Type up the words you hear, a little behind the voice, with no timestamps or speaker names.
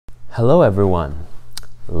Hello everyone,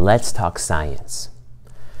 let's talk science.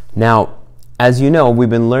 Now, as you know, we've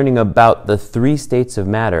been learning about the three states of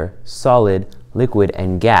matter, solid, liquid,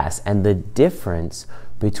 and gas, and the difference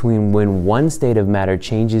between when one state of matter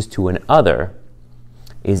changes to another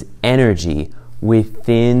is energy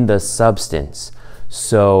within the substance.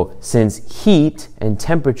 So since heat and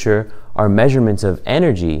temperature are measurements of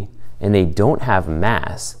energy and they don't have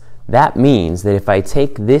mass, that means that if I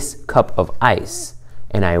take this cup of ice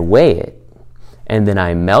and I weigh it, and then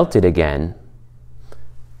I melt it again,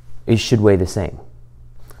 it should weigh the same.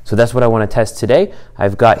 So that's what I want to test today.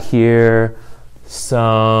 I've got here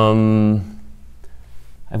a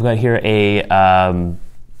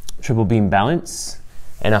triple beam balance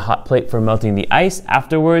and a hot plate for melting the ice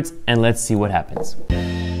afterwards, and let's see what happens.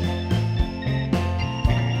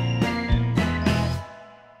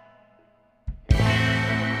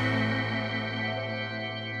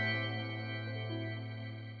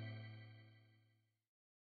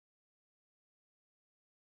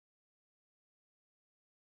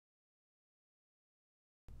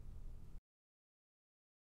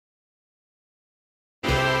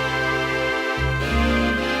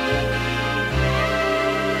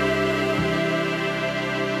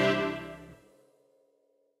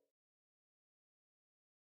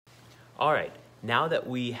 All right, now that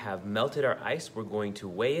we have melted our ice, we're going to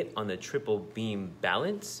weigh it on the triple beam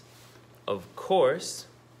balance. Of course,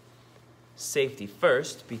 safety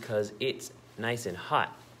first because it's nice and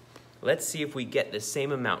hot. Let's see if we get the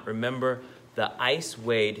same amount. Remember, the ice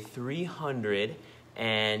weighed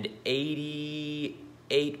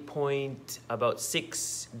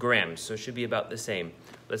 388.6 grams, so it should be about the same.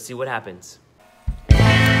 Let's see what happens.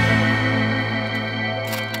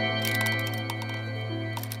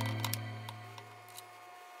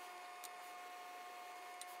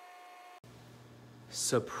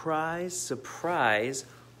 Surprise, surprise,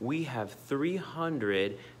 we have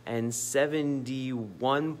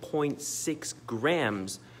 371.6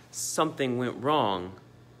 grams. Something went wrong.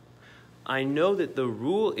 I know that the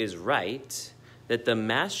rule is right, that the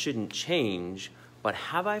mass shouldn't change, but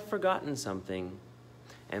have I forgotten something?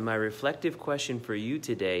 And my reflective question for you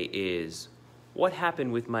today is, what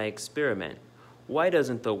happened with my experiment? Why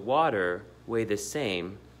doesn't the water weigh the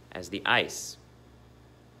same as the ice?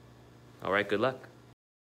 All right, good luck.